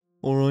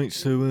Alright,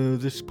 so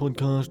this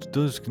podcast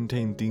does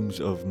contain themes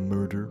of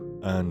murder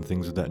and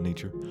things of that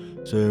nature.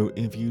 So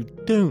if you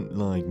don't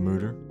like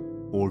murder,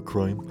 or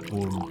crime,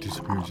 or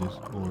disappearances,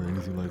 or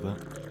anything like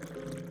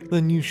that,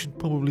 then you should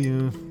probably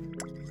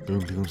go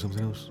and click on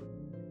something else.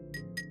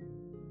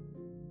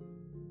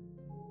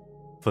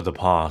 For the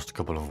past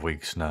couple of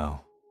weeks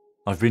now,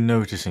 I've been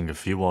noticing a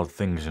few odd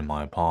things in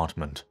my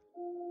apartment.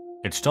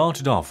 It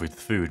started off with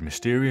food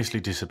mysteriously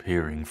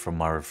disappearing from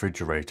my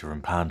refrigerator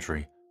and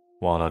pantry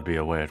while I'd be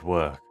away at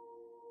work.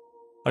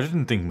 I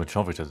didn't think much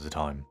of it at the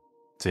time,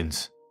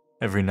 since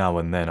every now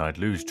and then I'd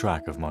lose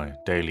track of my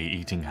daily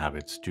eating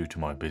habits due to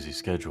my busy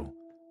schedule,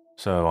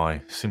 so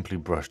I simply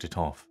brushed it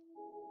off.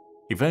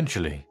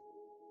 Eventually,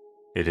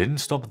 it didn't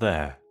stop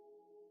there.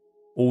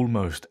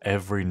 Almost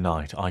every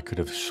night I could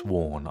have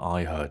sworn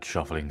I heard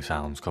shuffling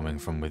sounds coming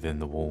from within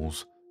the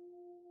walls.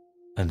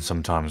 And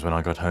sometimes when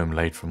I got home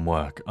late from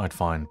work, I'd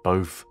find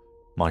both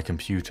my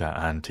computer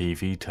and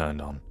TV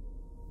turned on,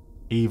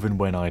 even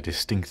when I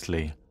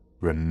distinctly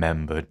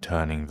remembered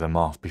turning them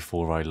off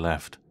before I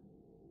left.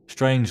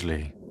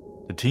 Strangely,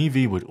 the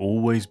TV would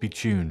always be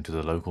tuned to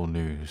the local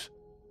news,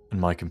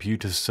 and my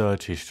computer's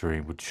search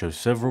history would show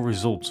several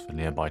results for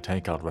nearby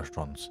takeout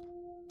restaurants.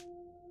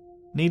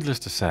 Needless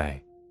to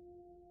say,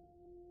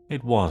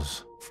 it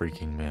was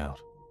freaking me out.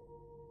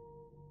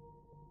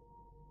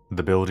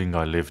 The building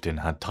I lived in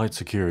had tight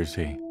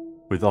security,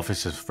 with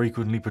officers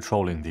frequently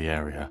patrolling the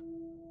area,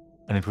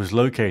 and it was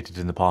located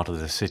in the part of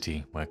the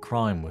city where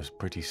crime was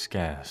pretty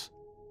scarce.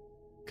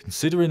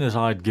 Considering that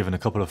I'd given a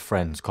couple of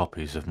friends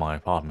copies of my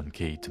apartment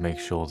key to make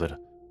sure that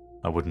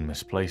I wouldn't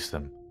misplace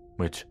them,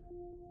 which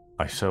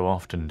I so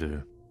often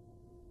do,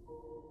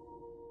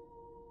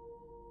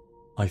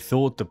 I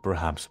thought that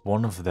perhaps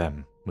one of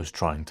them was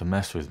trying to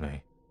mess with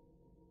me.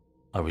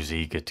 I was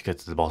eager to get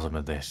to the bottom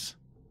of this,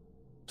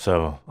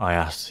 so I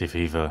asked if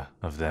either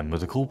of them were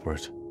the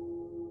culprit.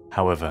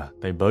 However,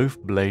 they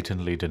both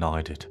blatantly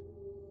denied it.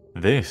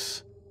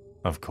 This,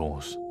 of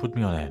course, put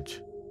me on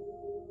edge.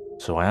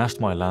 So I asked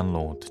my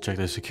landlord to check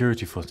the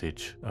security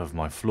footage of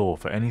my floor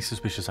for any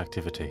suspicious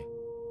activity.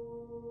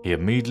 He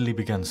immediately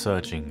began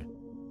searching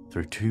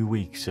through 2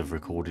 weeks of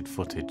recorded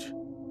footage,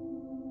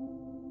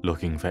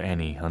 looking for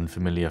any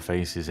unfamiliar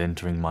faces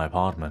entering my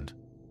apartment.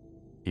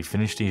 He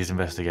finished his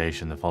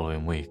investigation the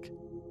following week,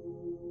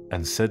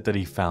 and said that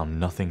he found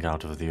nothing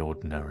out of the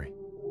ordinary.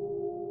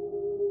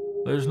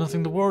 "There's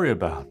nothing to worry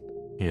about,"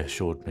 he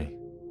assured me.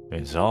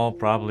 "It's all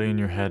probably in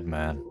your head,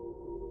 man."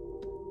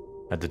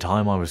 At the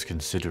time I was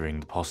considering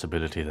the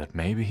possibility that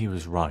maybe he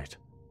was right.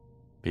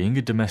 Being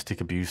a domestic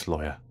abuse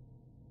lawyer,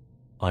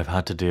 I've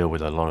had to deal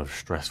with a lot of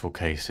stressful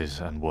cases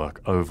and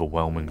work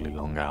overwhelmingly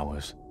long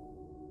hours.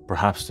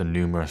 Perhaps the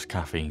numerous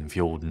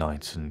caffeine-fueled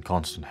nights and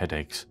constant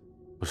headaches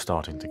was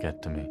starting to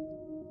get to me.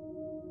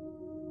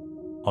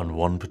 On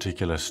one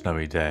particular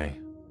snowy day,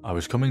 I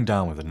was coming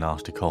down with a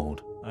nasty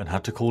cold and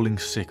had to call in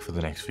sick for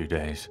the next few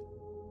days.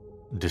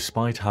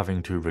 Despite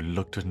having to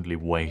reluctantly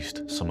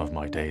waste some of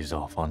my days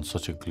off on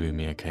such a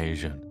gloomy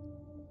occasion,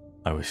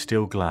 I was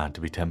still glad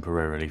to be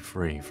temporarily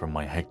free from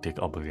my hectic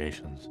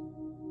obligations.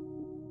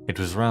 It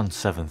was around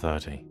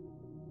 7:30,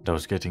 and I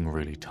was getting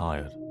really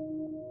tired.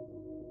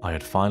 I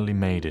had finally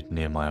made it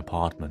near my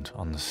apartment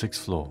on the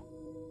 6th floor.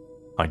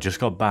 I just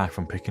got back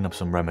from picking up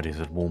some remedies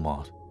at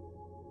Walmart,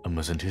 and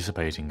was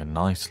anticipating a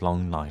nice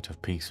long night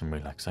of peace and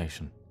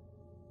relaxation.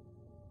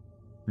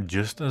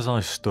 Just as I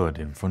stood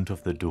in front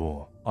of the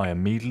door, I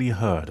immediately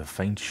heard a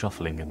faint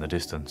shuffling in the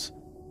distance.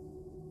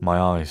 My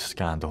eyes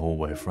scanned the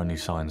hallway for any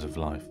signs of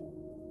life.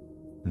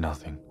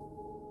 Nothing.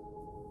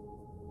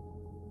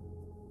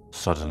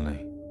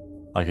 Suddenly,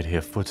 I could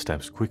hear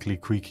footsteps quickly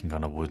creaking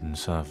on a wooden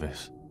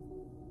surface.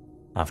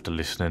 After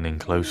listening in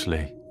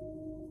closely,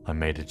 I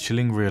made a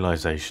chilling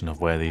realization of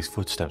where these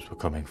footsteps were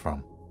coming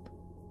from.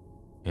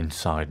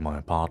 Inside my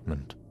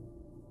apartment.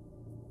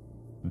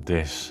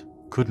 This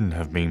couldn't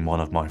have been one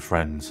of my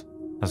friends,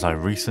 as I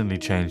recently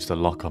changed the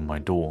lock on my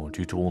door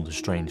due to all the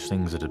strange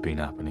things that had been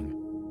happening.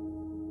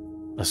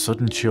 A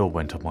sudden chill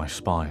went up my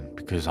spine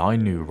because I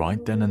knew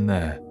right then and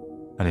there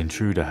an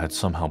intruder had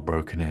somehow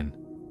broken in.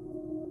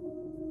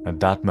 At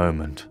that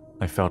moment,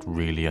 I felt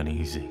really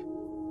uneasy.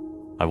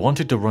 I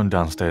wanted to run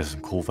downstairs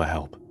and call for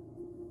help,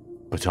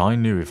 but I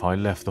knew if I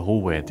left the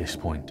hallway at this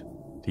point,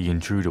 the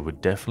intruder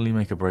would definitely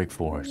make a break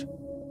for it.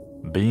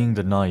 Being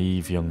the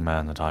naive young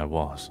man that I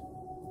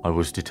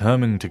was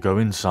determined to go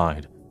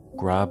inside,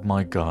 grab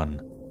my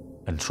gun,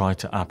 and try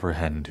to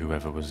apprehend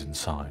whoever was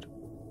inside.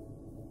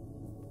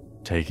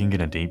 Taking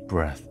in a deep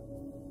breath,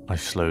 I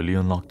slowly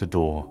unlocked the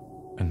door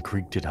and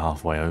creaked it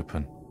halfway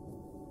open.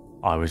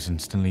 I was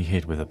instantly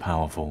hit with a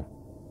powerful,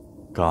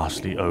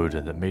 ghastly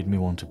odor that made me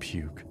want to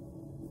puke.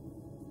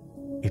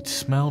 It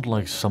smelled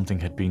like something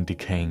had been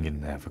decaying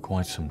in there for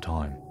quite some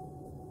time.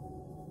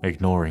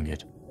 Ignoring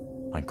it,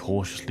 I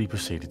cautiously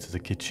proceeded to the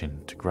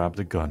kitchen to grab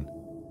the gun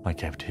I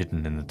kept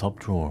hidden in the top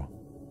drawer.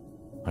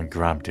 I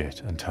grabbed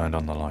it and turned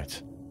on the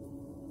lights.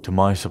 To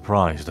my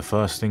surprise, the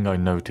first thing I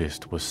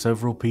noticed was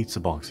several pizza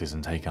boxes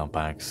and takeout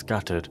bags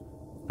scattered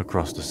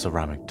across the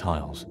ceramic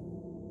tiles.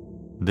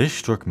 This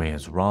struck me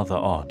as rather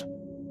odd,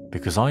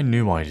 because I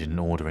knew I didn't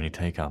order any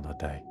takeout that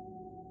day.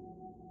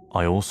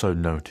 I also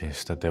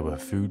noticed that there were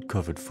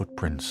food-covered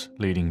footprints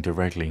leading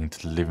directly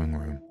into the living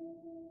room.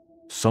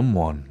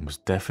 Someone was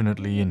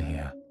definitely in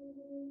here,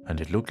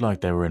 and it looked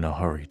like they were in a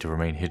hurry to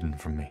remain hidden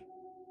from me.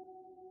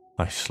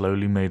 I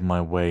slowly made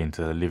my way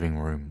into the living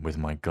room with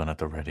my gun at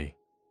the ready.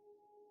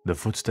 The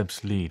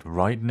footsteps lead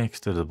right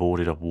next to the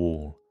boarded-up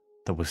wall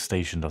that was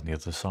stationed on the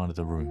other side of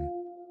the room.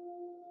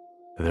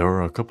 There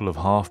are a couple of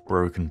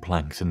half-broken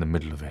planks in the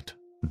middle of it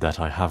that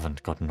I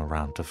haven't gotten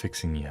around to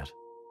fixing yet.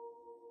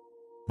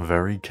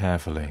 Very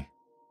carefully,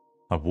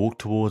 I walked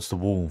towards the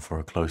wall for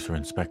a closer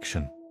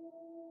inspection.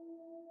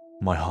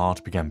 My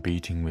heart began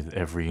beating with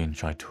every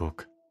inch I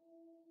took.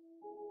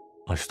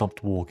 I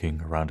stopped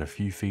walking around a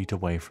few feet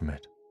away from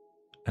it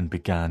and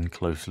began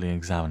closely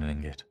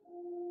examining it.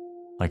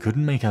 I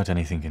couldn't make out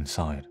anything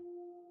inside,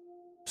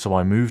 so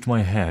I moved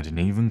my head in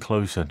even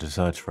closer to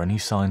search for any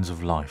signs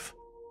of life.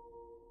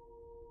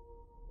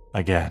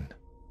 Again,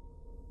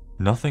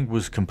 nothing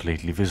was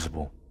completely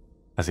visible,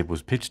 as it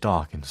was pitch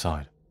dark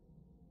inside.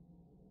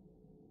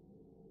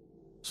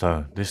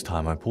 So this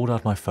time I pulled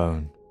out my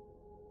phone,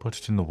 put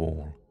it in the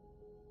wall,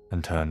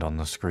 and turned on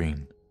the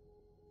screen.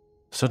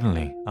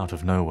 Suddenly, out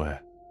of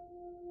nowhere,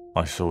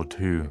 I saw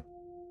two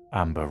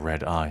amber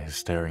red eyes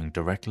staring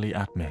directly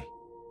at me.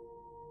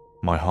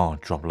 My heart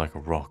dropped like a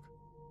rock.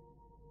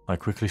 I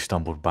quickly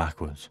stumbled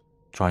backwards,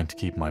 trying to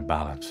keep my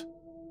balance.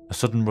 A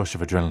sudden rush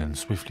of adrenaline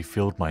swiftly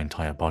filled my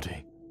entire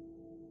body.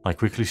 I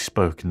quickly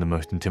spoke in the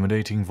most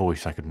intimidating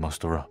voice I could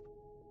muster up.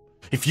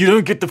 "If you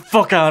don't get the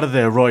fuck out of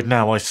there right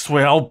now, I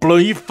swear I'll blow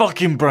your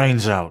fucking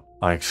brains out,"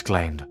 I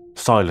exclaimed.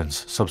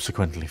 Silence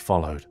subsequently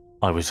followed.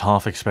 I was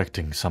half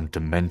expecting some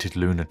demented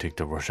lunatic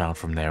to rush out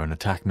from there and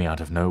attack me out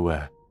of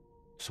nowhere,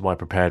 so I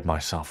prepared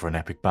myself for an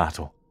epic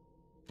battle.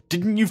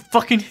 "Didn't you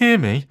fucking hear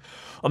me?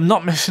 I'm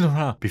not messing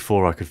around."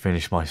 Before I could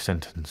finish my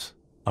sentence,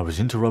 I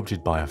was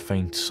interrupted by a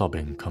faint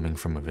sobbing coming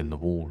from within the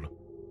wall.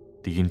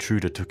 The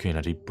intruder took in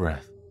a deep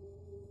breath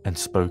and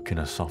spoke in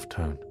a soft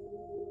tone.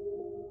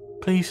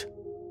 "Please,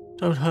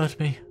 don't hurt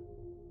me.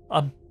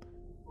 I'm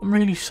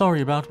really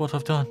sorry about what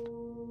I've done."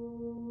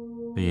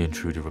 The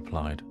intruder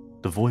replied.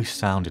 The voice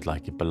sounded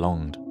like it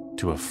belonged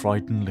to a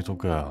frightened little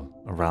girl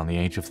around the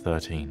age of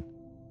 13.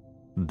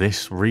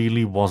 This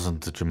really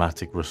wasn't the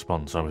dramatic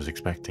response I was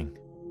expecting.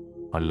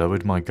 I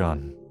lowered my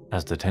gun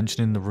as the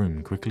tension in the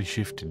room quickly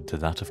shifted to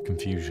that of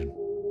confusion.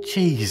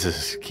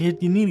 "Jesus, kid,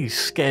 you nearly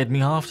scared me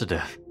half to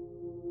death,"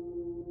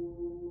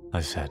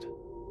 I said.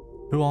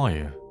 "Who are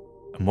you?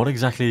 And what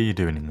exactly are you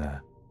doing in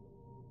there?"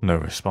 No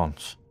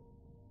response.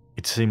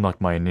 It seemed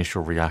like my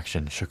initial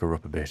reaction shook her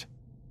up a bit.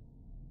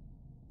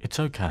 "It's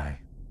okay.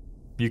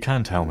 You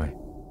can tell me.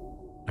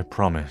 I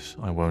promise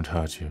I won't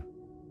hurt you."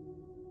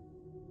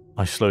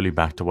 I slowly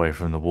backed away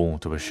from the wall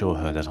to assure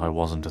her that I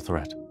wasn't a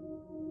threat.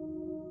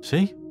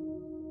 "See?"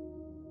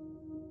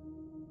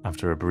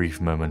 After a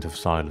brief moment of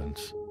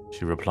silence,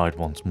 she replied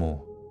once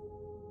more.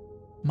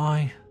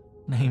 My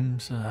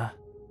name's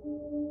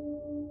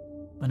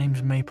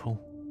Maple,"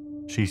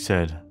 she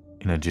said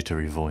in a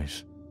jittery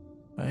voice.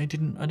 I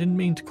didn't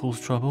mean to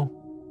cause trouble.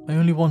 I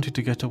only wanted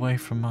to get away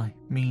from my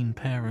mean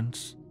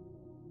parents."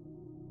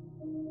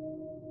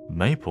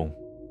 Maple?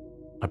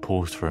 I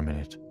paused for a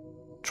minute,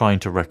 trying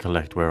to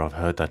recollect where I've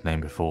heard that name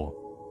before,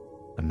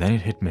 and then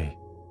it hit me.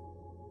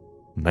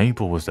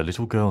 Maple was the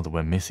little girl that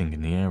went missing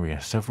in the area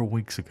several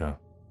weeks ago.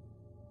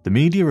 The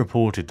media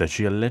reported that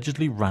she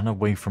allegedly ran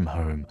away from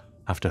home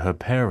after her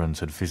parents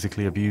had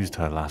physically abused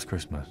her last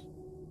Christmas.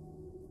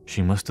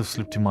 She must have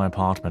slipped in my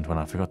apartment when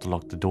I forgot to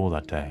lock the door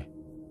that day.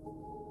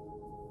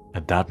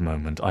 At that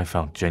moment, I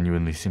felt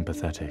genuinely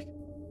sympathetic,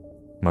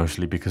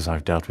 mostly because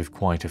I've dealt with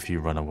quite a few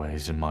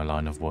runaways in my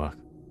line of work.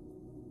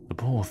 The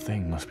poor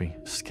thing must be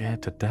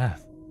scared to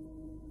death.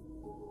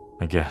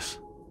 I guess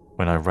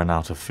when I ran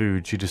out of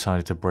food, she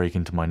decided to break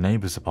into my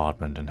neighbor's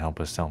apartment and help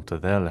herself to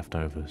their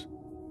leftovers.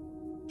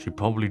 She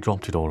probably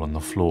dropped it all on the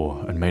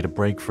floor and made a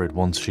break for it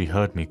once she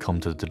heard me come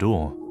to the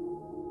door.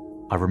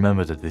 I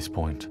remembered at this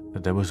point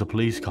that there was a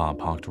police car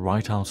parked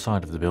right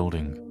outside of the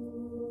building.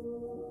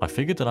 I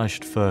figured that I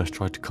should first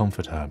try to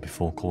comfort her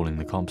before calling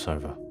the cops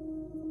over.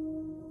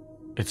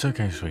 "It's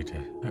okay,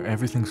 sweetie.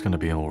 Everything's gonna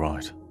be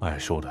alright," I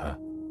assured her.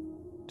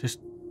 "Just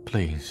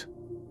please,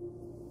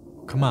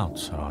 come out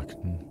so I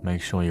can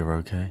make sure you're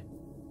okay."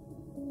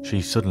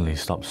 She suddenly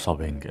stopped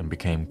sobbing and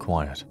became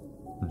quiet.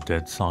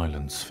 Dead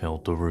silence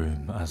filled the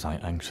room as I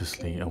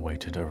anxiously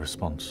awaited a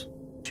response.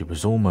 She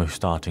was almost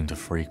starting to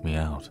freak me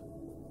out.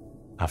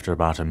 After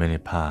about a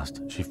minute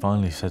passed, she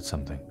finally said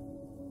something.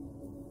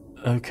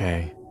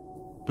 "Okay,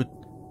 but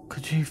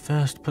could you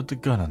first put the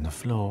gun on the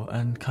floor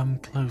and come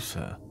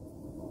closer?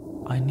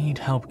 I need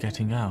help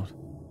getting out."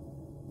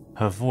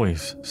 Her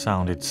voice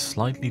sounded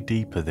slightly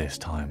deeper this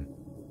time.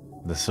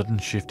 The sudden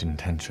shift in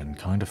tension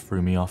kind of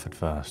threw me off at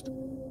first.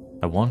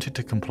 I wanted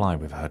to comply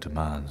with her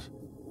demands,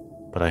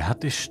 but I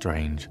had this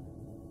strange,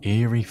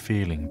 eerie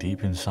feeling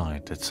deep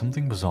inside that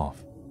something was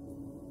off.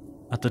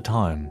 At the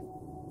time,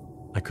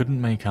 I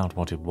couldn't make out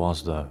what it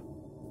was though.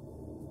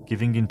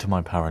 giving in to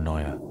my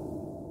paranoia.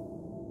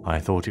 I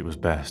thought it was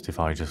best if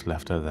I just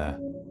left her there,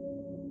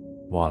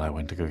 while I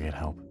went to go get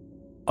help.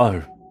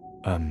 Oh,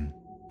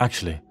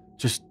 actually,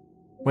 just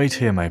wait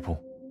here,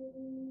 Maple.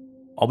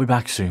 I'll be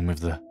back soon with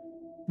the...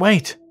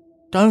 Wait!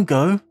 Don't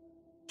go!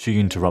 She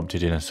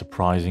interrupted in a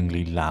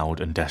surprisingly loud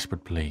and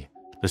desperate plea.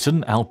 The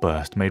sudden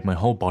outburst made my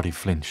whole body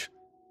flinch.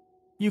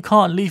 You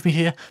can't leave me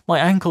here. My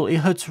ankle, it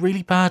hurts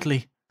really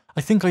badly.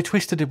 I think I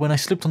twisted it when I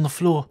slipped on the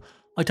floor.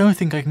 I don't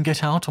think I can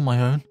get out on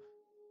my own.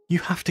 You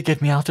have to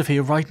get me out of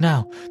here right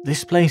now.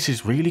 This place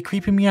is really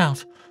creeping me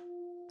out.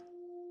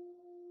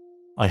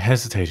 I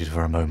hesitated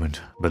for a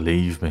moment.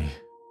 Believe me,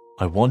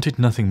 I wanted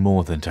nothing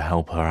more than to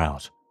help her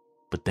out.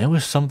 But there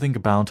was something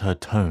about her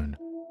tone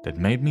that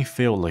made me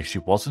feel like she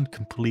wasn't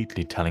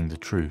completely telling the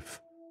truth.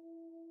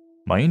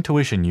 My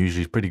intuition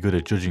usually is pretty good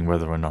at judging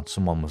whether or not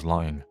someone was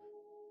lying,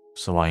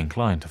 so I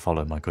inclined to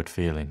follow my gut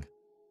feeling.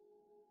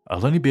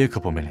 I'll only be a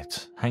couple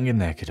minutes. Hang in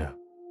there, kiddo.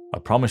 I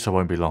promise I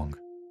won't be long.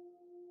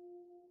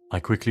 I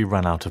quickly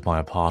ran out of my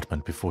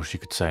apartment before she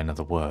could say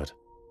another word.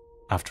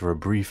 After a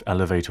brief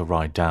elevator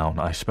ride down,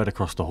 I sped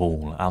across the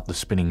hall, out the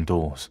spinning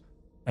doors,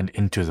 and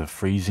into the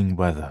freezing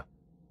weather.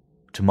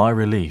 To my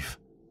relief,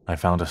 I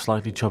found a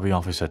slightly chubby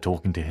officer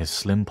talking to his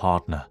slim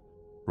partner,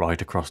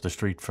 right across the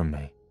street from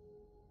me.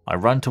 I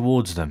ran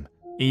towards them,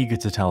 eager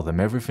to tell them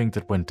everything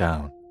that went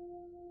down.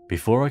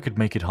 Before I could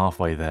make it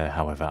halfway there,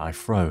 however, I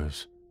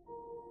froze.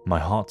 My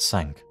heart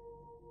sank,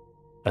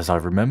 as I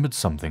remembered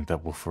something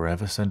that will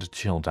forever send a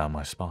chill down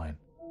my spine.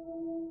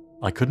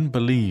 I couldn't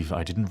believe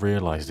I didn't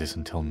realize this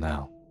until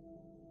now.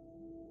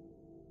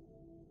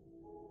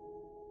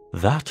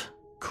 That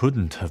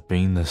couldn't have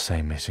been the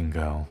same missing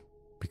girl,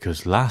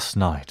 because last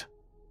night,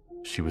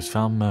 she was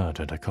found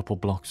murdered a couple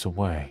blocks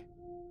away.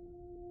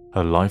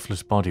 Her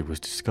lifeless body was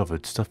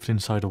discovered stuffed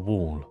inside a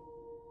wall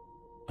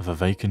of a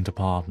vacant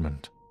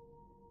apartment.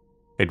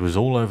 It was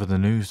all over the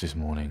news this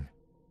morning.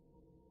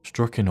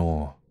 Struck in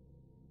awe,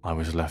 I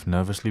was left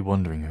nervously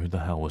wondering who the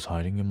hell was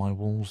hiding in my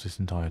walls this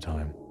entire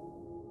time.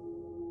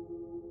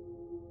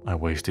 I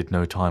wasted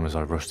no time as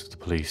I rushed to the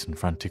police and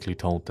frantically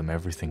told them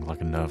everything like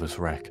a nervous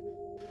wreck.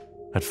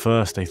 At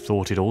first they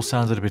thought it all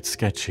sounded a bit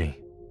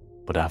sketchy,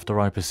 but after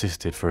I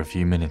persisted for a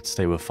few minutes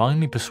they were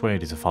finally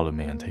persuaded to follow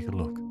me and take a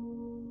look.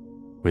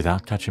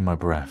 Without catching my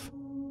breath,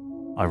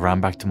 I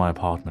ran back to my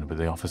apartment with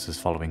the officers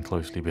following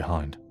closely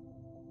behind.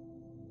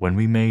 When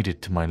we made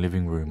it to my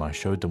living room, I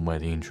showed them where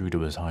the intruder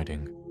was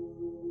hiding.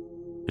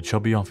 The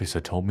chubby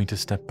officer told me to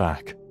step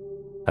back,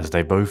 as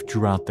they both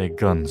drew out their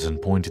guns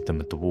and pointed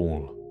them at the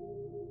wall.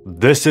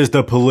 This is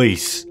the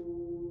police.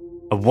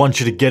 I want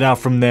you to get out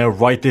from there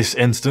right this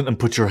instant and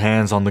put your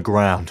hands on the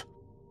ground.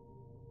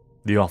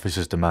 The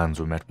officer's demands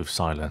were met with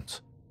silence.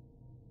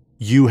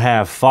 You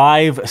have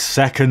 5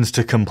 seconds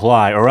to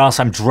comply, or else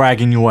I'm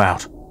dragging you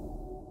out.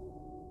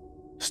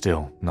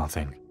 Still,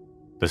 nothing.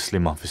 The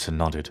slim officer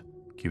nodded,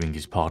 cueing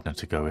his partner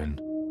to go in.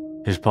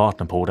 His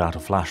partner pulled out a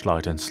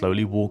flashlight and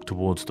slowly walked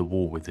towards the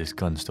wall with his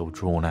gun still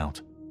drawn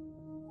out.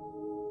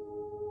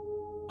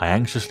 I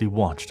anxiously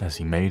watched as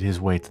he made his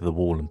way to the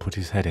wall and put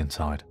his head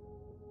inside.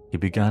 He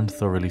began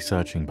thoroughly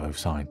searching both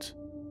sides.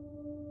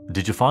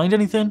 Did you find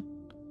anything?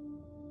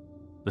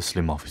 The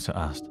slim officer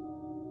asked.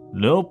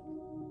 Nope,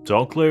 it's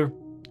all clear,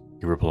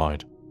 he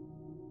replied.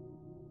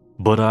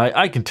 But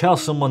I can tell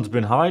someone's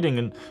been hiding,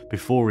 and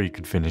before he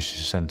could finish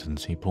his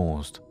sentence, he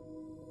paused.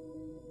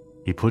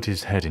 He put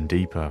his head in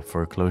deeper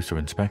for a closer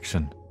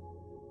inspection.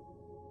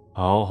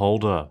 Oh,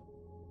 hold up.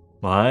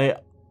 I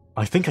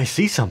think I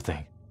see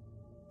something.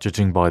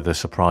 Judging by the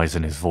surprise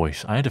in his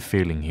voice, I had a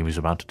feeling he was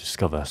about to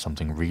discover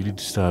something really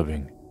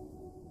disturbing.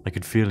 I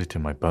could feel it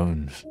in my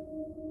bones.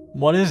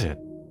 What is it?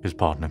 His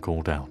partner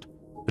called out.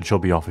 The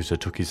chubby officer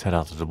took his head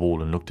out of the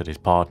wall and looked at his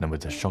partner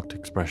with a shocked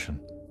expression.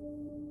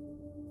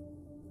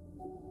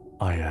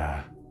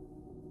 I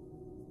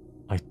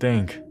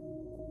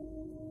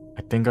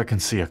think I can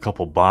see a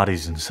couple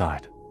bodies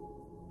inside.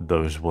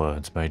 Those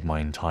words made my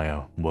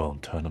entire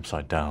world turn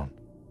upside down.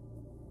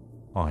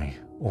 I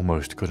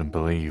almost couldn't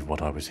believe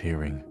what I was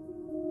hearing.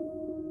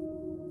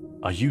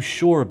 Are you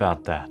sure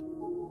about that?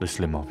 The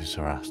slim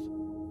officer asked.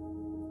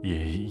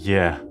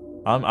 Yeah,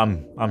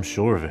 I'm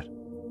sure of it,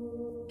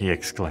 he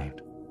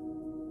exclaimed.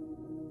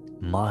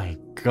 My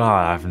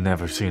God, I've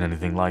never seen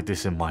anything like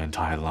this in my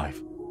entire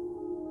life.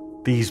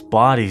 These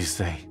bodies,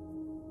 they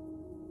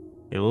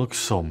look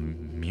so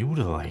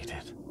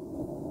mutilated.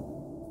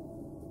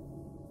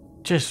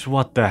 Just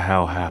what the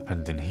hell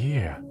happened in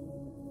here?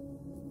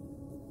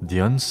 The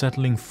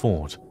unsettling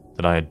thought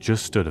that I had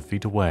just stood a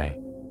feet away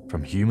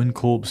from human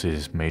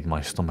corpses made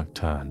my stomach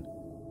turn.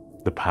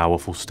 The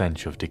powerful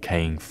stench of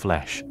decaying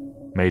flesh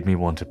made me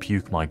want to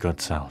puke my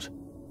guts out.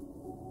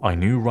 I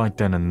knew right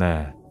then and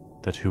there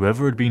that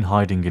whoever had been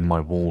hiding in my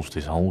walls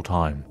this whole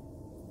time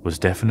was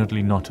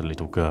definitely not a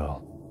little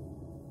girl.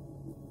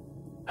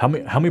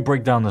 Help me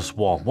break down this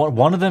wall.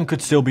 One of them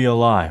could still be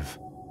alive.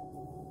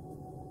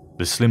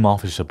 The slim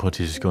officer put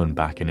his gun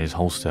back in his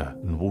holster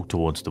and walked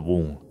towards the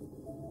wall.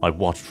 I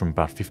watched from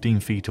about 15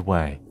 feet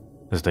away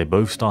as they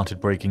both started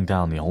breaking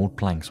down the old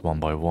planks one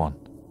by one.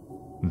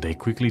 They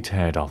quickly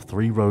teared off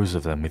 3 rows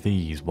of them with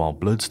ease while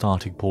blood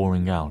started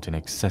pouring out in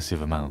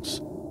excessive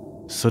amounts.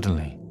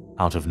 Suddenly,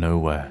 out of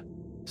nowhere,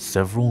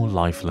 several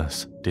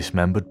lifeless,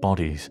 dismembered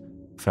bodies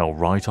fell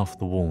right off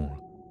the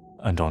wall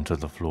and onto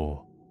the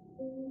floor.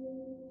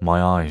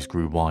 My eyes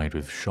grew wide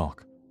with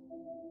shock.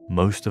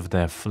 Most of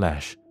their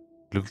flesh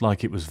looked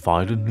like it was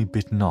violently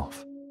bitten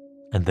off,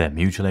 and their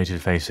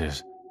mutilated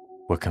faces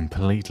were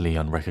completely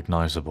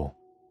unrecognizable.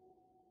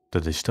 The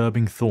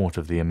disturbing thought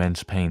of the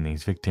immense pain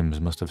these victims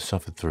must have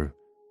suffered through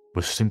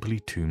was simply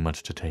too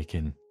much to take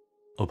in.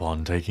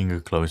 Upon taking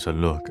a closer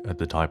look at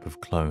the type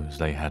of clothes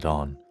they had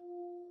on,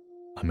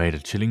 I made a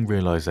chilling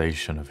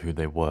realization of who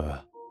they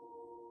were.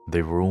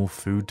 They were all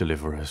food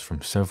deliverers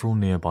from several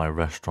nearby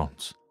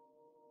restaurants.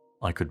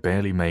 I could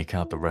barely make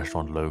out the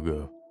restaurant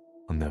logo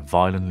on their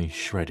violently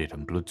shredded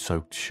and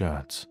blood-soaked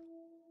shirts.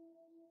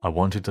 I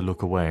wanted to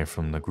look away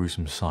from the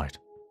gruesome sight,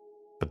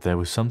 but there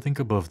was something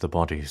above the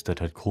bodies that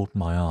had caught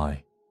my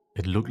eye.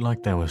 It looked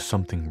like there was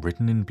something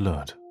written in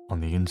blood on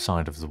the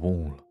inside of the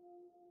wall.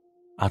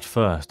 At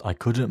first, I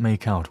couldn't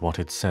make out what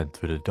it said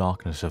through the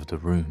darkness of the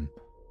room,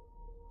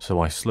 so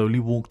I slowly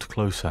walked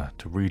closer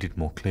to read it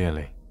more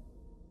clearly.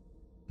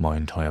 My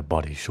entire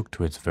body shook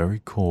to its very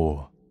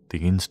core the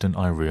instant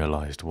I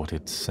realized what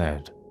it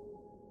said.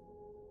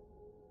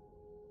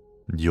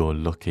 "You're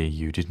lucky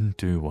you didn't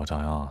do what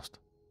I asked."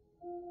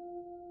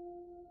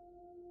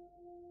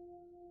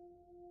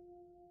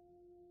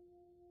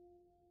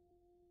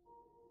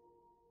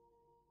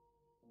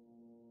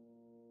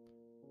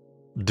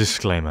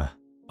 Disclaimer: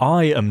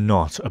 I am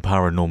not a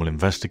paranormal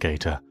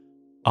investigator.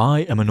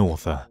 I am an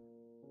author.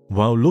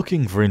 While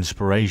looking for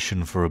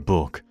inspiration for a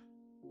book,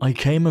 I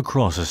came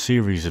across a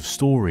series of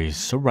stories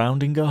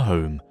surrounding a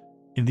home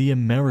in the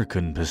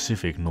American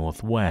Pacific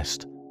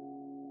Northwest.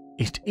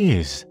 It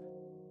is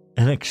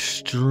an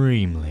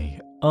extremely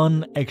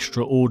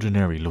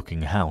un-extraordinary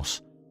looking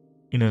house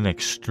in an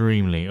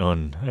extremely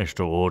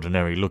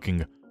un-extraordinary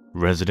looking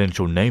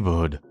residential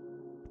neighborhood.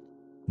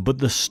 But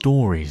the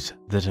stories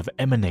that have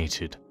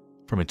emanated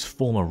from its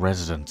former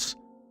residents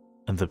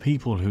and the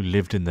people who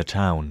lived in the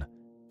town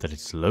that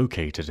it's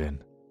located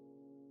in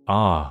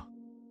are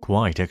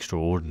quite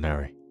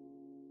extraordinary.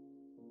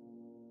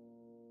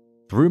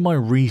 Through my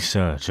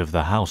research of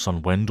the house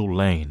on Wendell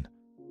Lane,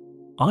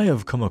 I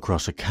have come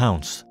across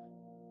accounts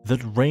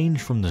that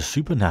range from the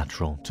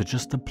supernatural to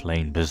just the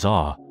plain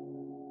bizarre.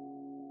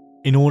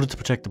 In order to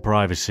protect the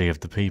privacy of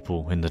the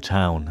people in the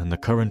town and the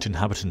current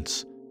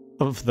inhabitants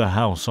of the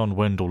house on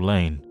Wendell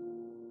Lane,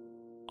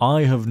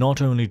 I have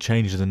not only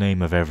changed the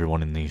name of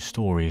everyone in these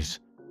stories,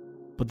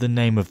 but the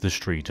name of the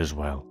street as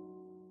well.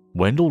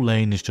 Wendell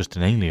Lane is just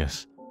an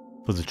alias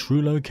for the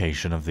true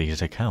location of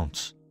these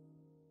accounts.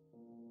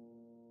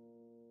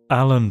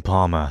 Alan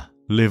Palmer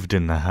lived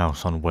in the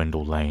house on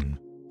Wendell Lane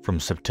from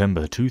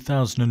September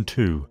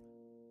 2002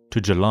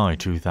 to July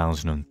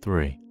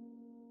 2003.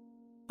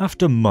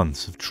 After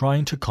months of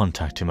trying to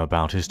contact him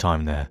about his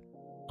time there,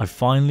 I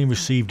finally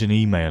received an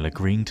email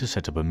agreeing to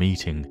set up a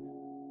meeting.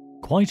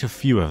 Quite a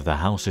few of the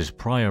house's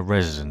prior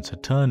residents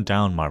had turned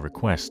down my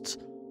requests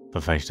for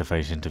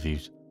face-to-face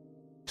interviews,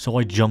 so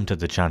I jumped at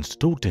the chance to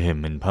talk to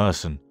him in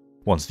person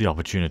once the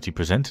opportunity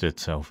presented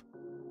itself.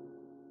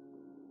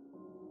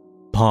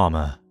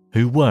 Palmer,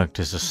 who worked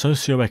as a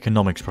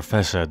socioeconomics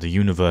professor at the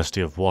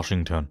University of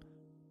Washington,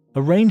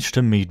 arranged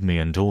to meet me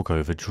and talk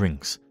over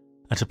drinks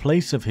at a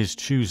place of his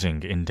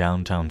choosing in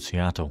downtown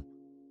Seattle.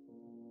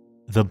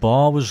 The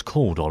bar was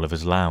called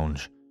Oliver's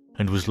Lounge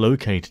and was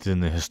located in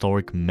the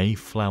historic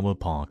Mayflower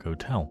Park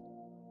Hotel.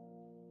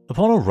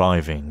 Upon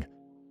arriving,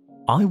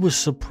 I was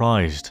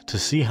surprised to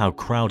see how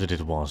crowded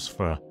it was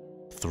for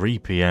 3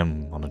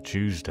 p.m. on a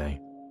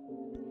Tuesday.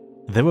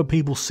 There were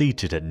people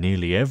seated at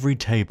nearly every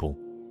table,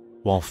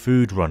 while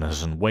food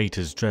runners and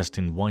waiters dressed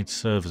in white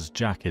servers'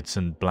 jackets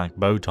and black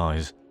bow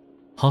ties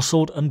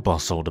hustled and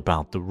bustled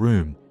about the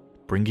room,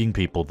 bringing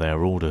people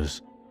their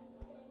orders.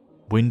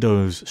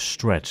 Windows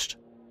stretched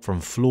from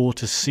floor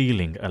to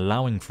ceiling,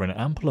 allowing for an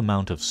ample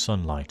amount of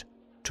sunlight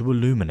to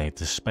illuminate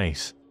the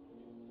space,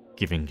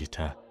 giving it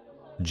a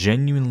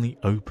genuinely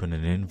open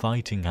and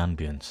inviting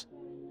ambience.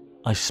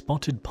 I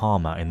spotted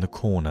Palmer in the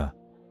corner,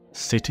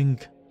 sitting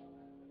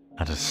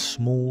at a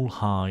small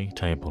high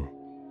table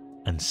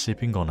and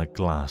sipping on a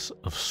glass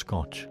of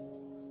scotch.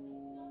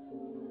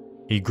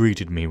 He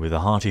greeted me with a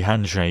hearty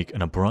handshake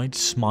and a bright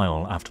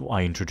smile after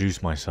I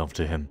introduced myself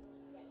to him.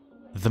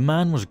 The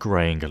man was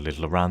greying a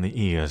little around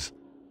the ears,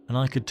 and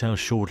I could tell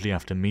shortly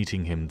after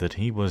meeting him that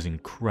he was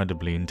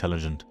incredibly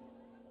intelligent.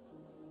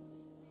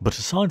 But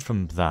aside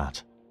from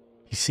that,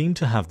 he seemed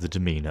to have the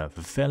demeanour of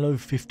a fellow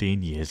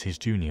 15 years his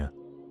junior.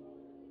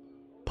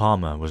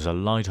 Palmer was a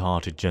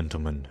light-hearted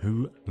gentleman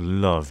who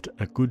loved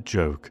a good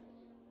joke,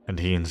 and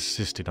he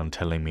insisted on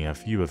telling me a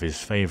few of his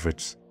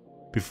favourites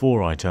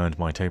before I turned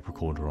my tape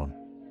recorder on.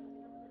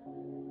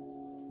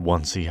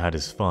 Once he had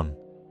his fun,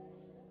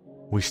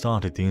 we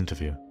started the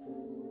interview.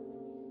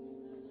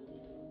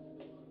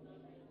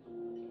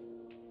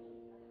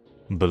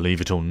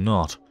 Believe it or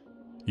not,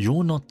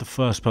 You're not the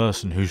first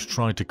person who's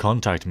tried to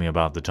contact me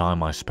about the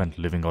time I spent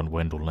living on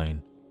Wendell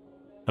Lane.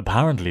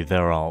 Apparently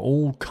there are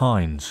all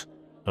kinds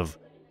of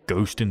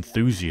ghost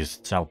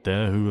enthusiasts out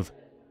there who have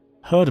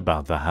heard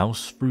about the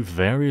house through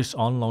various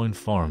online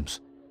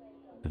forums.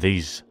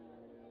 These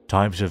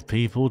types of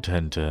people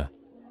tend to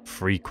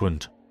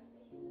frequent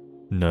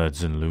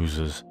nerds and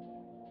losers.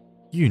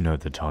 You know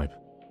the type.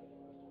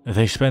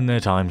 They spend their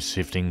time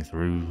sifting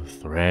through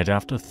thread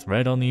after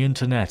thread on the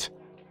internet,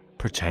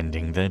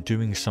 pretending they're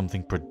doing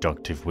something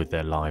productive with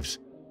their lives.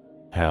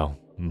 Hell,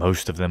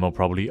 most of them are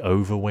probably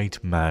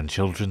overweight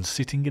man-children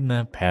sitting in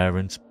their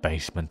parents'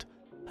 basement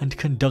and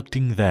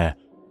conducting their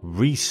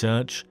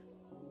research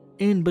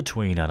in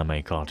between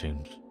anime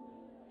cartoons.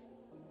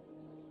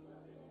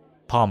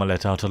 Palmer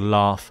let out a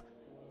laugh,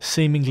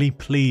 seemingly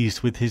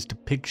pleased with his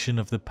depiction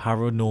of the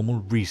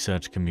paranormal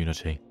research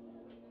community.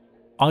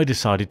 I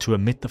decided to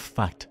admit the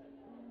fact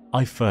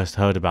I first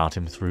heard about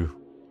him through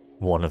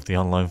one of the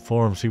online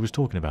forums he was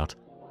talking about.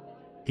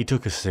 He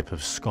took a sip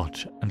of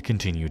scotch and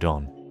continued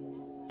on.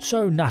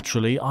 So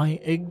naturally, I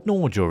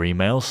ignored your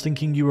emails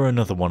thinking you were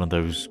another one of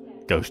those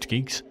ghost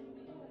geeks.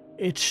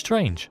 It's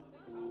strange.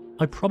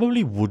 I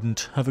probably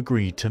wouldn't have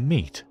agreed to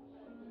meet,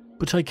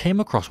 but I came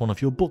across one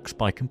of your books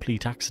by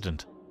complete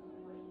accident.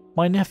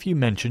 My nephew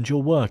mentioned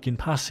your work in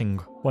passing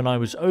when I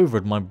was over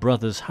at my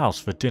brother's house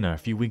for dinner a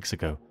few weeks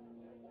ago.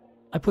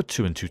 I put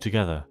two and two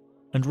together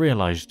and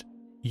realized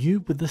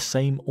you were the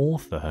same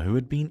author who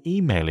had been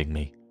emailing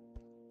me.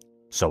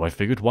 So I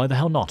figured, why the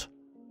hell not?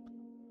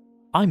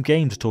 I'm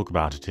game to talk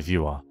about it if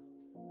you are.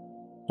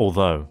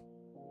 Although,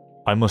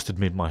 I must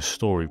admit my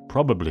story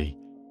probably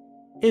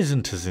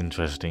isn't as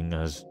interesting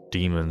as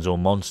demons or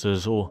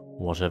monsters or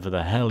whatever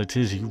the hell it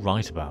is you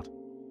write about.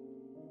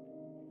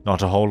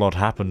 Not a whole lot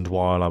happened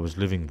while I was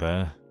living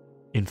there.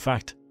 In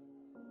fact,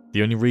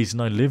 the only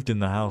reason I lived in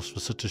the house for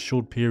such a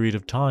short period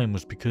of time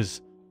was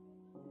because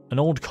an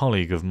old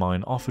colleague of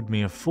mine offered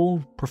me a full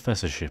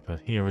professorship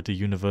here at the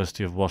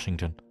University of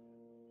Washington.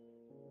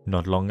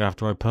 Not long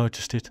after I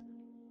purchased it,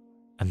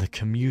 and the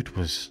commute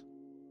was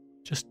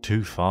just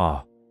too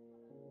far.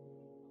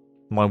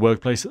 My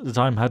workplace at the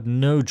time had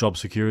no job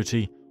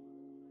security.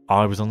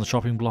 I was on the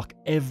chopping block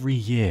every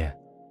year,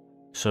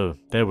 so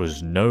there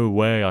was no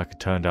way I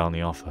could turn down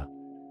the offer.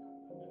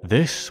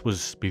 This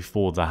was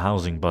before the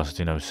housing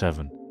bust in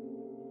 2007.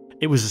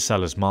 It was a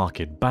seller's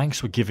market.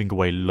 Banks were giving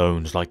away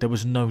loans like there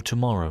was no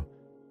tomorrow,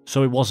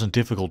 so it wasn't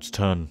difficult to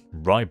turn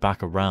right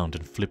back around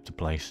and flip the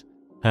place.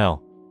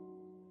 Hell,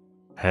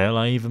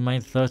 I even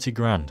made 30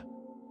 grand.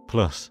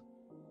 Plus,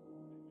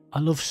 I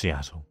love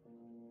Seattle.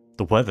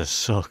 The weather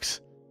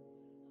sucks,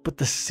 but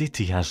the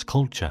city has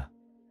culture.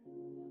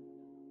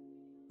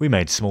 We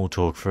made small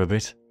talk for a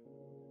bit.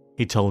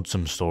 He told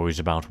some stories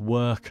about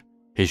work,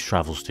 his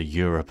travels to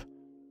Europe,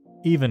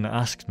 even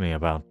asked me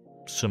about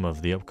some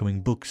of the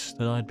upcoming books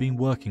that I'd been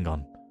working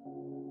on.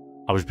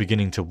 I was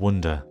beginning to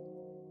wonder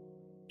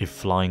if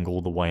flying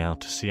all the way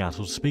out to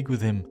Seattle to speak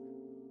with him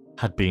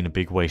had been a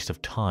big waste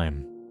of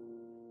time.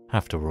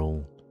 After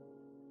all,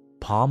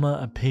 Palmer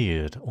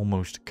appeared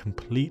almost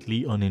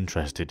completely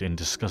uninterested in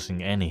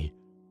discussing any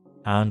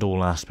and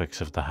all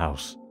aspects of the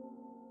house.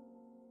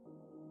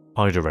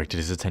 I directed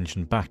his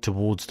attention back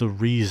towards the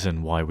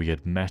reason why we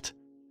had met,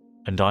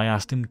 and I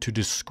asked him to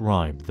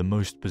describe the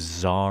most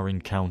bizarre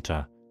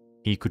encounter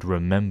he could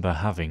remember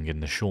having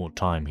in the short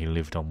time he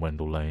lived on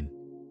Wendell Lane.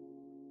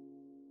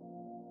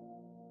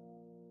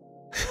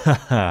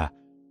 Haha,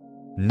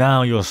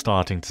 now you're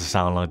starting to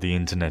sound like the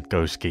internet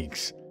ghost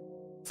geeks.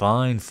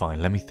 Fine,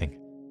 let me think.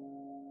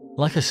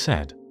 Like I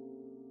said,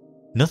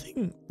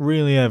 nothing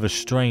really ever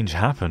strange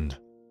happened.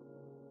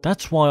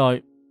 That's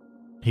why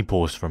He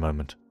paused for a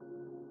moment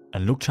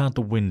and looked out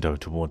the window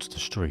towards the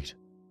street.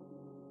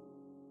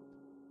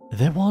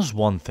 There was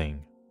one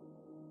thing.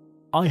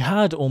 I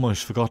had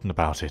almost forgotten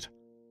about it.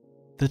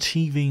 The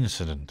TV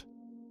incident.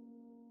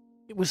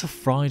 It was a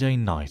Friday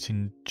night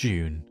in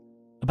June,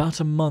 about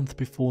a month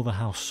before the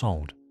house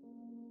sold.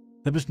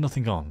 There was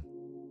nothing on.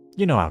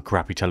 You know how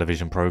crappy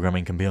television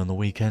programming can be on the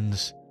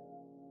weekends,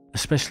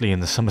 especially in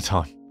the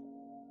summertime.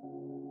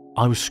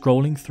 I was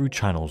scrolling through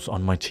channels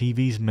on my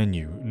TV's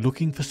menu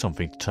looking for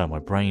something to turn my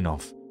brain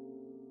off,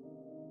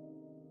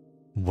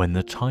 when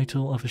the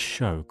title of a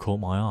show caught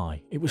my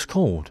eye. It was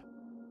called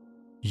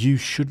You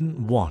Shouldn't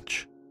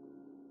Watch.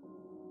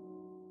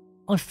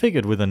 I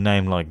figured with a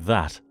name like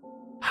that,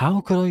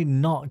 how could I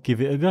not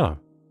give it a go?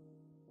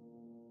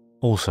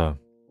 Also,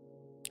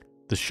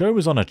 the show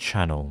was on a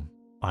channel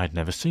I had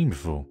never seen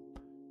before,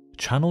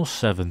 Channel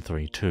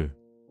 732.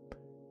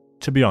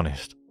 To be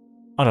honest,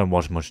 I don't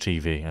watch much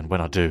TV, and when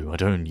I do, I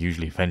don't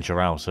usually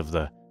venture out of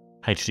the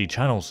HD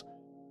channels,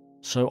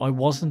 so I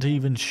wasn't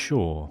even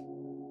sure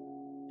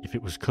if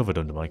it was covered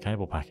under my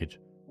cable package.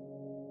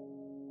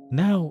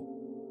 Now,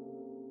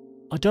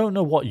 I don't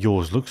know what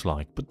yours looks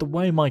like, but the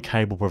way my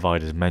cable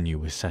provider's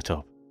menu is set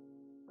up,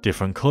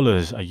 different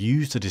colours are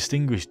used to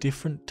distinguish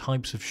different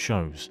types of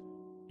shows.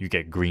 You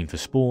get green for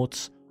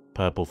sports,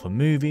 purple for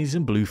movies,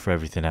 and blue for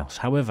everything else.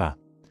 However,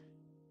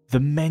 The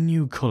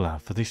menu colour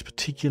for this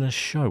particular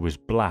show was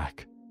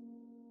black.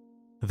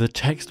 The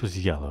text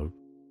was yellow,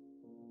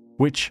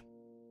 which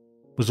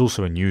was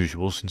also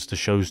unusual since the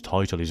show's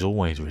title is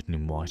always written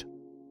in white.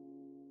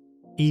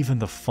 Even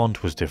the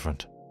font was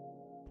different.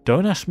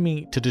 Don't ask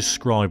me to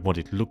describe what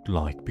it looked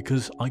like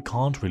because I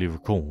can't really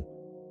recall.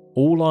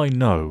 All I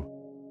know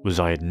was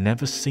I had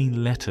never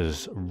seen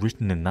letters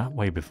written in that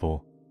way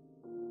before.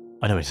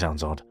 I know it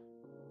sounds odd,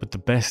 but the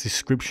best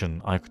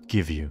description I could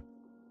give you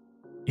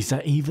is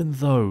that even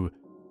though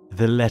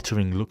the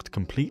lettering looked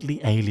completely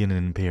alien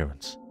in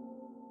appearance,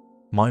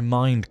 my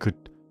mind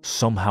could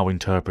somehow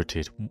interpret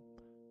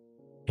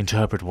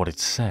what it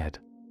said.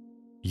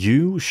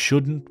 You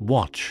shouldn't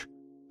watch.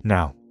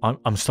 Now,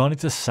 I'm starting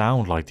to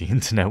sound like the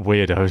internet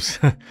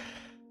weirdos.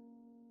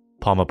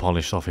 Palmer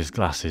polished off his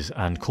glasses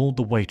and called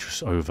the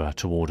waitress over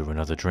to order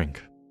another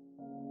drink.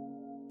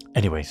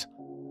 Anyways,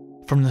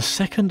 from the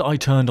second I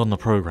turned on the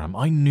program,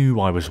 I knew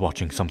I was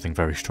watching something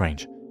very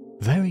strange.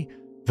 Very,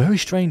 very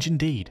strange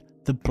indeed.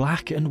 The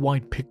black and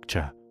white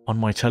picture on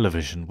my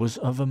television was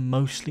of a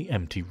mostly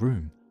empty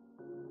room.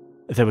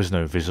 There was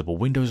no visible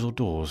windows or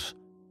doors.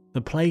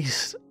 The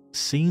place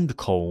seemed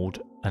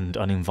cold and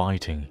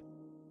uninviting,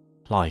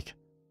 like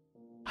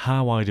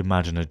how I'd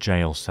imagine a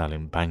jail cell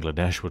in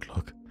Bangladesh would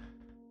look.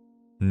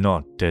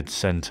 Not dead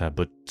center,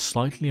 but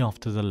slightly off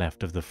to the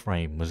left of the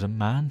frame was a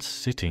man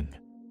sitting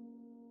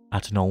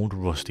at an old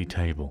rusty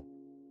table.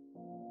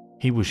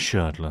 He was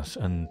shirtless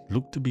and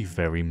looked to be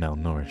very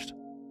malnourished.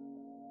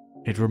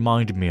 It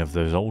reminded me of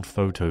those old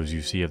photos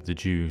you see of the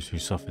Jews who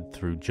suffered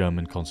through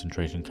German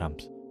concentration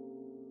camps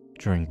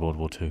during World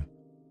War II.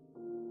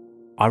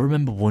 I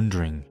remember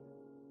wondering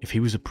if he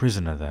was a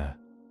prisoner there.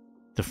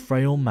 The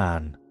frail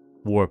man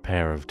wore a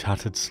pair of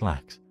tattered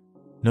slacks,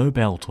 no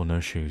belt or no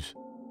shoes.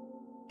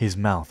 His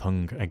mouth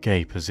hung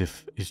agape as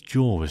if his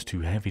jaw was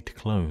too heavy to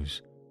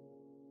close.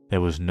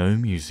 There was no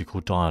music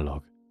or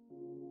dialogue.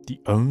 The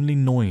only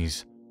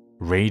noise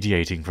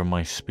radiating from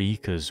my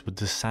speakers was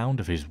the sound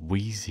of his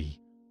wheezy,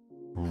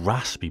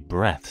 raspy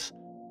breaths.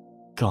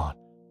 God,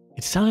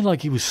 it sounded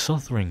like he was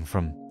suffering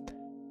from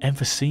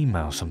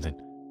emphysema or something.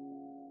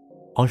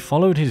 I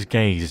followed his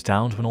gaze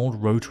down to an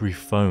old rotary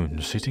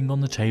phone sitting on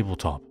the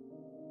tabletop.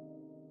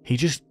 He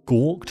just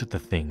gawked at the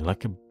thing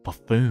like a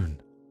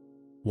buffoon,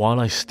 while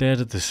I stared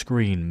at the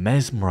screen,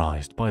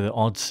 mesmerized by the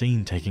odd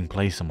scene taking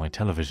place on my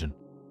television.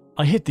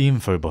 I hit the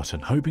info button,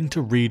 hoping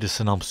to read a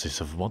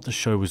synopsis of what the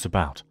show was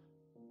about.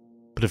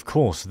 But of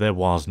course there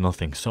was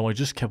nothing, so I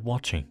just kept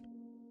watching.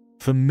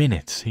 For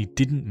minutes, he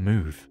didn't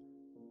move.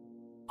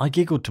 I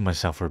giggled to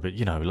myself for a bit,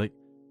 like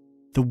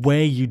the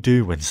way you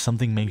do when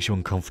something makes you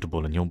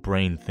uncomfortable and your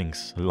brain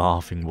thinks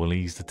laughing will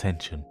ease the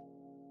tension.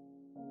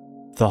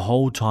 The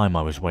whole time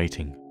I was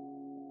waiting,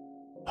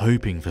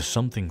 hoping for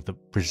something that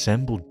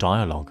resembled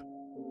dialogue.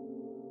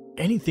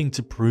 Anything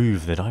to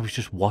prove that I was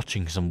just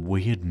watching some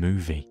weird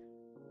movie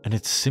and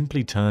had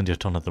simply turned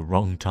it on at the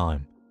wrong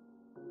time.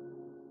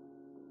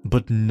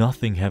 But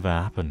nothing ever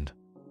happened.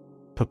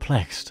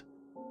 Perplexed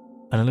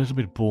and a little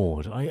bit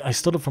bored, I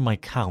stood up from my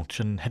couch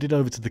and headed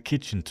over to the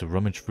kitchen to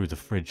rummage through the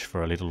fridge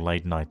for a little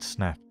late night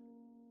snack.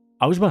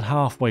 I was about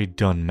halfway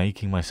done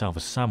making myself a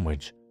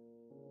sandwich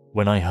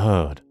when I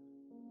heard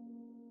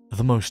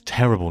the most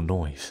terrible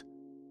noise.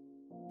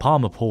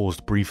 Palmer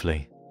paused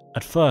briefly.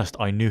 At first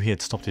I knew he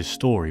had stopped his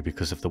story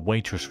because of the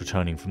waitress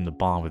returning from the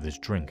bar with his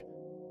drink,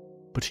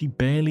 but he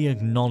barely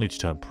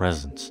acknowledged her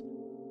presence.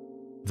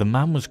 The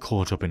man was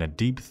caught up in a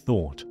deep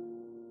thought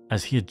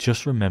as he had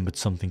just remembered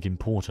something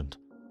important.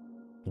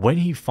 When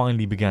he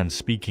finally began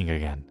speaking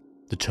again,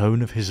 the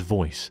tone of his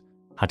voice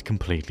had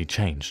completely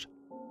changed.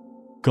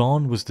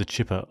 Gone was the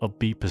chipper,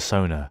 upbeat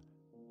persona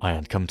I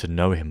had come to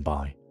know him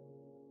by.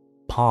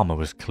 Palmer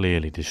was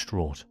clearly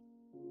distraught.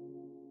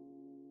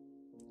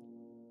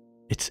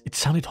 It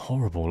sounded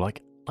horrible,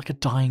 like a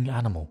dying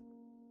animal.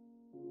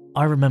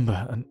 I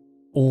remember an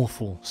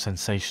awful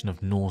sensation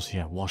of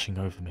nausea washing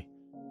over me.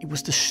 It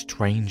was the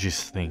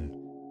strangest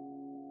thing.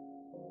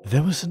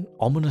 There was an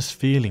ominous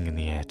feeling in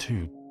the air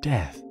too.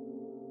 Death,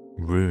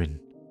 ruin,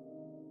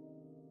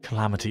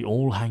 calamity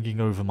all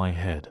hanging over my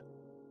head.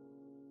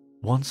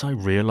 Once I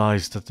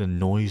realized that the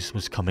noise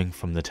was coming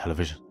from the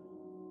television,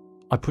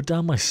 I put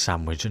down my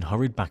sandwich and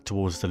hurried back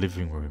towards the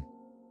living room.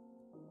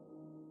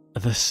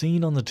 The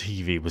scene on the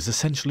TV was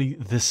essentially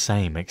the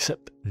same,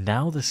 except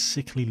now the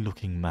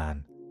sickly-looking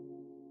man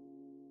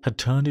had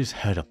turned his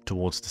head up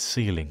towards the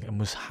ceiling and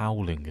was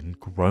howling and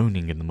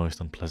groaning in the most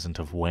unpleasant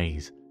of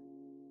ways.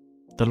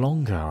 The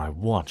longer I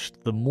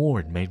watched, the more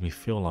it made me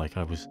feel like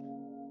I was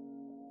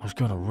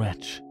going to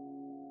retch.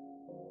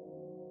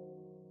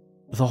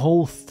 The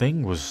whole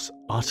thing was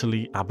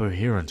utterly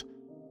aberrant.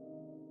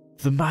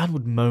 The man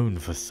would moan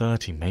for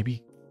 30,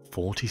 maybe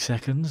 40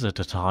 seconds at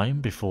a time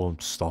before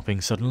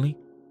stopping suddenly.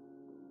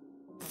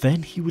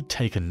 Then he would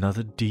take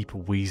another deep,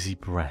 wheezy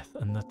breath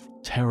and the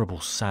terrible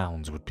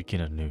sounds would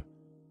begin anew.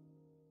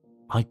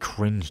 I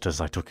cringed as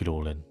I took it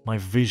all in. My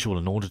visual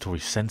and auditory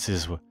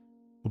senses were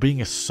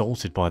being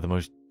assaulted by the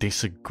most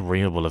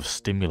disagreeable of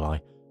stimuli.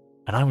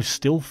 and I was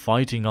still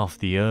fighting off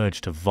the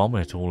urge to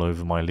vomit all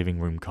over my living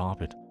room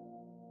carpet.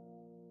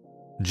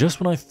 Just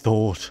when I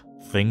thought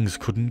things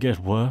couldn't get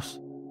worse,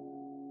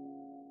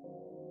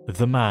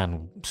 the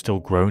man, still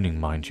groaning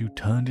mind you,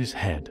 turned his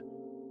head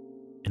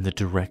in the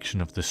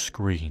direction of the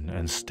screen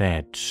and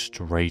stared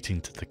straight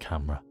into the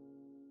camera.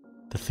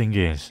 The thing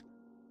is,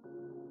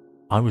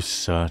 I was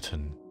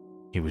certain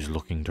he was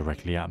looking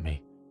directly at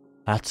me.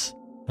 That's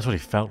what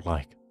it felt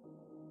like.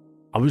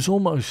 I was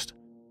almost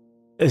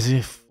as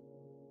if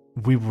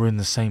we were in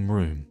the same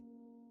room.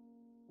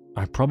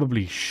 I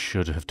probably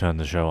should have turned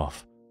the show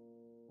off,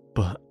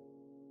 but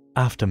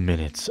after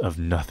minutes of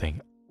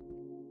nothing,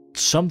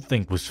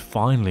 something was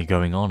finally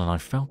going on and I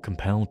felt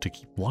compelled to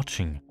keep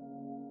watching,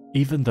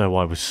 even though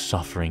I was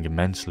suffering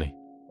immensely.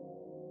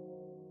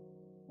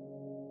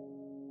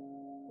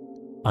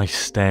 I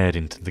stared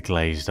into the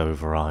glazed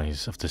over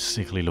eyes of the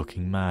sickly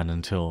looking man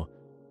until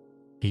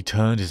he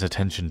turned his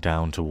attention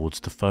down towards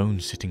the phone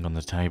sitting on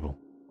the table.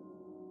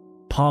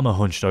 Palmer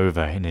hunched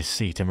over in his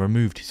seat and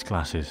removed his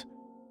glasses.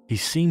 He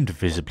seemed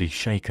visibly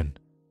shaken.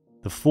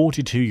 The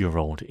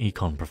 42-year-old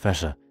econ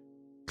professor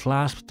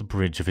clasped the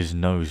bridge of his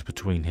nose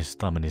between his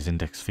thumb and his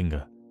index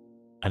finger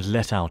and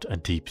let out a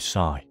deep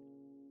sigh.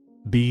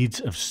 Beads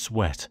of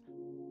sweat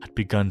had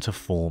begun to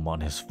form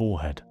on his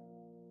forehead.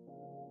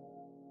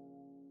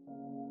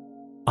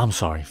 I'm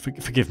sorry,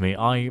 forgive me,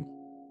 I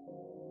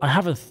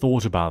haven't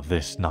thought about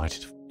this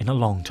night in a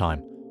long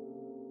time.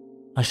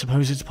 I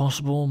suppose it's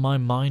possible my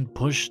mind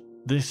pushed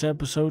this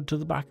episode to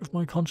the back of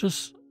my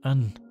conscious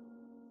and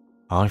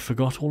I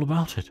forgot all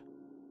about it.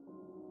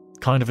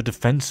 Kind of a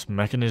defense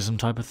mechanism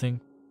type of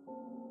thing.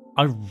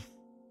 I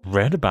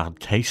read about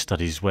case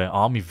studies where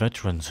army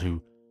veterans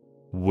who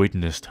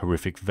witnessed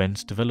horrific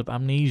events develop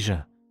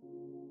amnesia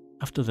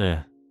after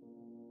their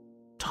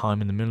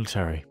time in the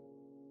military.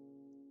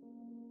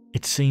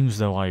 It seems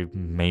though I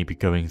may be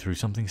going through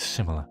something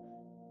similar.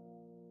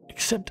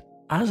 Except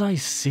as I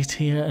sit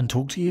here and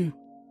talk to you,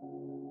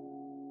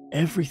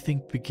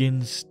 everything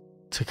begins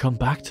to come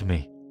back to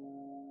me.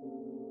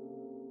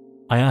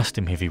 I asked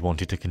him if he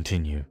wanted to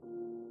continue.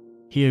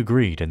 He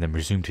agreed and then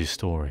resumed his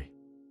story.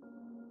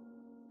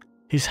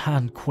 His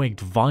hand quaked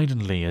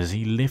violently as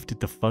he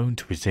lifted the phone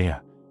to his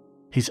ear.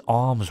 His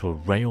arms were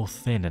rail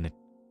thin and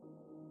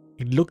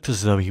it looked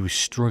as though he was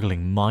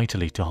struggling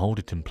mightily to hold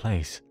it in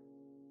place.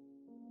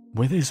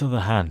 With his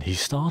other hand, he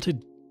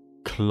started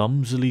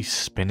clumsily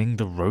spinning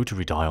the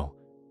rotary dial.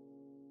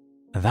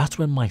 And that's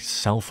when my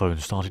cell phone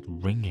started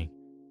ringing.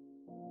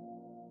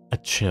 A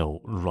chill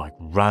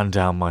ran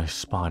down my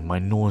spine. My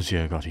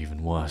nausea got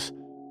even worse.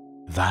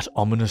 That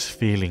ominous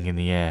feeling in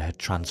the air had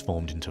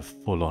transformed into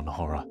full-on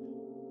horror.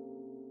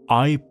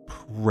 I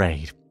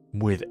prayed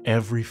with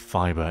every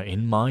fibre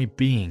in my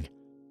being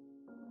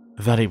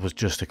that it was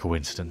just a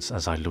coincidence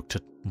as I looked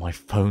at my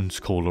phone's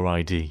caller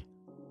ID.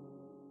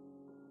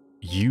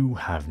 You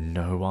have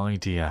no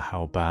idea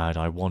how bad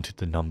I wanted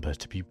the number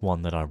to be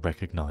one that I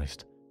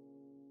recognized.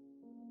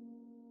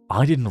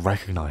 I didn't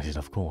recognize it,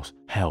 of course.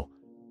 Hell,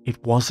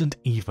 it wasn't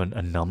even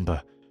a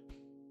number.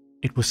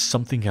 It was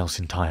something else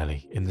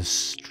entirely, in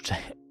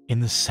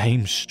the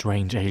same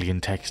strange alien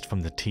text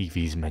from the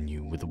TV's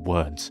menu with the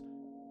words,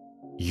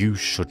 "You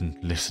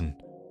shouldn't listen,"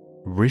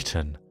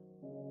 written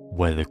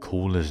where the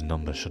caller's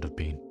number should have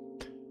been.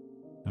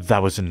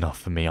 That was enough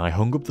for me. I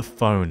hung up the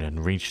phone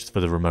and reached for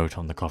the remote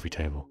on the coffee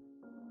table.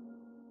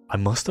 I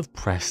must have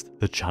pressed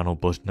the channel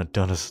button a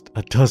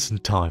dozen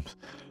times,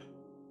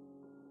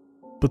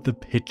 but the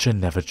picture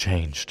never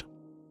changed.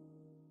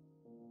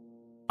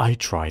 I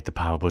tried the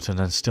power button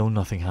and still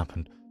nothing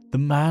happened. The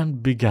man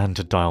began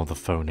to dial the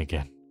phone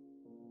again.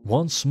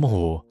 Once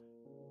more,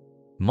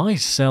 my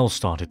cell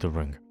started to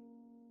ring.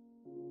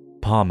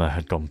 Palmer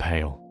had gone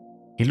pale.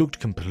 He looked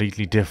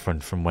completely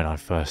different from when I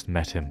first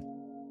met him,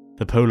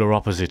 the polar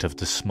opposite of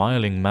the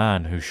smiling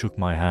man who shook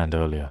my hand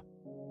earlier.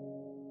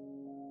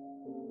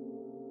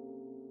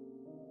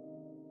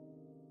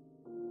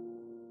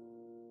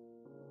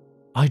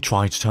 I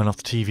tried to turn off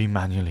the TV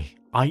manually.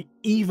 I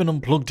even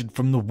unplugged it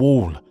from the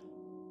wall.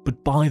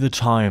 But by the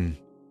time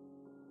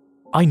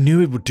I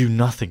knew it would do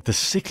nothing, the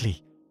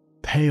sickly,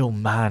 pale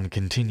man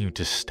continued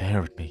to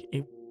stare at me.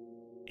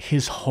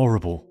 His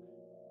horrible,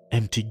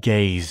 empty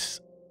gaze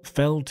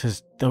felt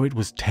as though it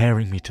was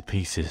tearing me to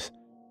pieces.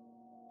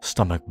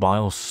 Stomach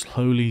bile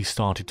slowly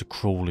started to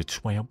crawl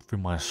its way up through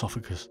my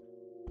esophagus.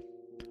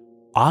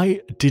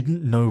 I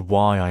didn't know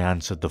why I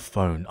answered the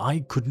phone.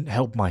 I couldn't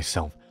help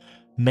myself.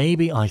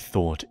 Maybe I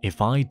thought if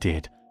I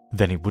did,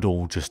 then it would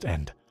all just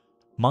end.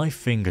 My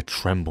finger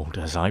trembled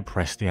as I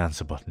pressed the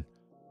answer button.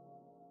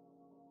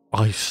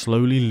 I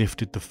slowly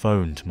lifted the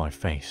phone to my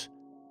face.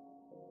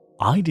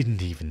 I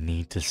didn't even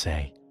need to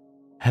say,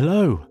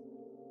 "Hello."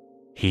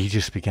 He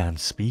just began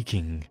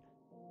speaking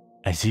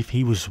as if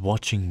he was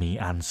watching me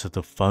answer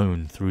the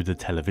phone through the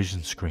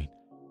television screen.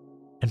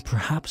 And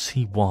perhaps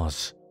he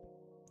was.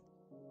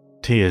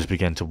 Tears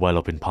began to well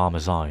up in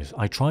Palmer's eyes.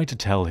 I tried to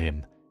tell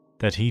him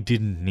that he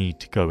didn't need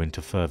to go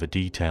into further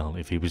detail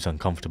if he was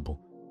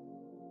uncomfortable.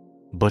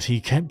 But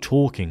he kept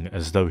talking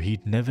as though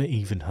he'd never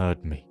even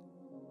heard me.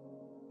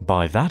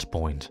 By that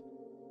point,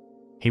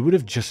 he would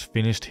have just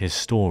finished his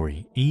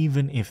story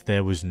even if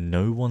there was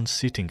no one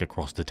sitting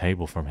across the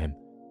table from him.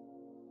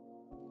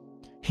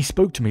 He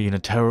spoke to me in a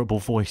terrible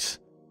voice.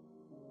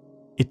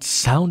 It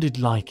sounded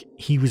like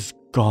he was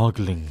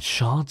gargling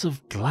shards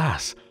of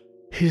glass.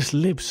 His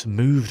lips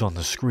moved on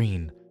the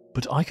screen,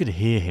 but I could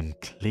hear him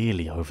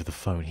clearly over the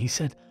phone. He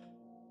said,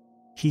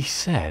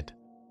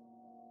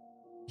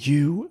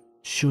 "You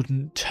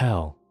shouldn't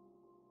tell."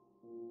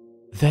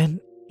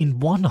 Then, in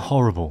one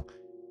horrible,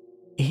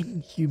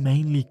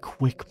 inhumanely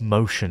quick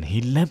motion,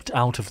 he leapt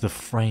out of the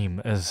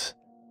frame as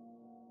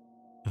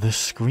the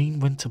screen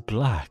went to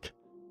black.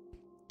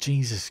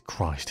 Jesus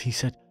Christ, he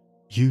said,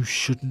 "You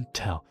shouldn't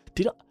tell."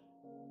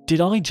 Did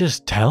I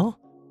just tell?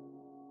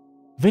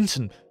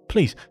 Vincent,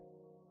 please.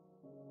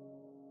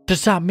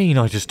 Does that mean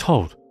I just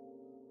told?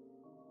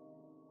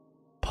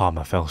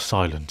 Palmer fell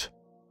silent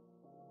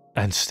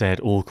and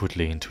stared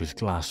awkwardly into his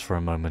glass for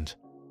a moment.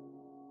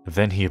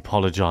 Then he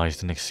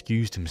apologized and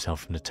excused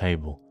himself from the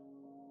table.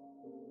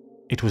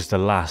 It was the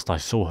last I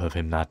saw of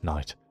him that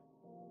night.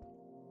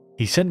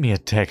 He sent me a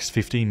text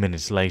 15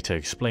 minutes later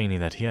explaining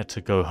that he had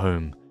to go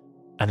home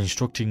and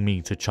instructing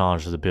me to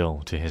charge the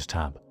bill to his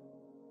tab.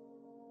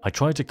 I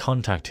tried to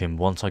contact him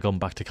once I got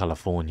back to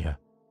California,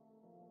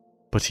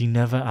 but he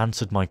never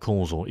answered my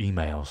calls or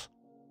emails.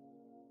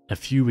 A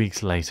few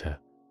weeks later,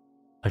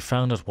 I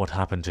found out what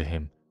happened to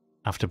him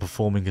after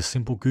performing a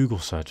simple Google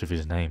search of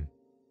his name.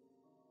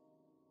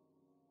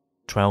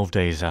 12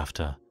 days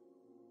after,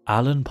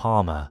 Alan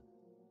Palmer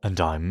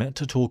and I met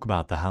to talk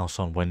about the house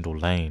on Wendell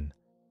Lane.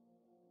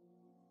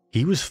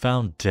 He was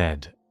found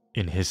dead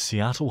in his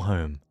Seattle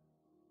home.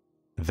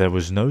 There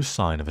was no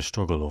sign of a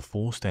struggle or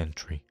forced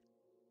entry.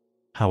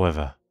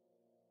 However,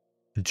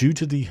 due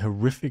to the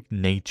horrific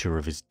nature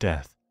of his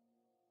death,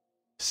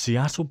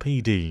 Seattle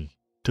PD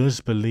does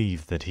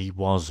believe that he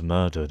was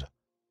murdered.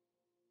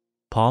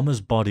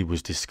 Palmer's body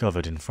was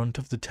discovered in front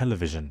of the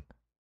television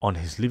on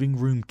his living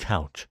room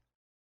couch,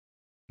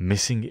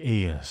 missing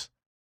ears,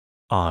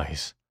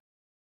 eyes,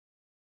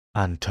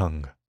 and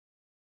tongue.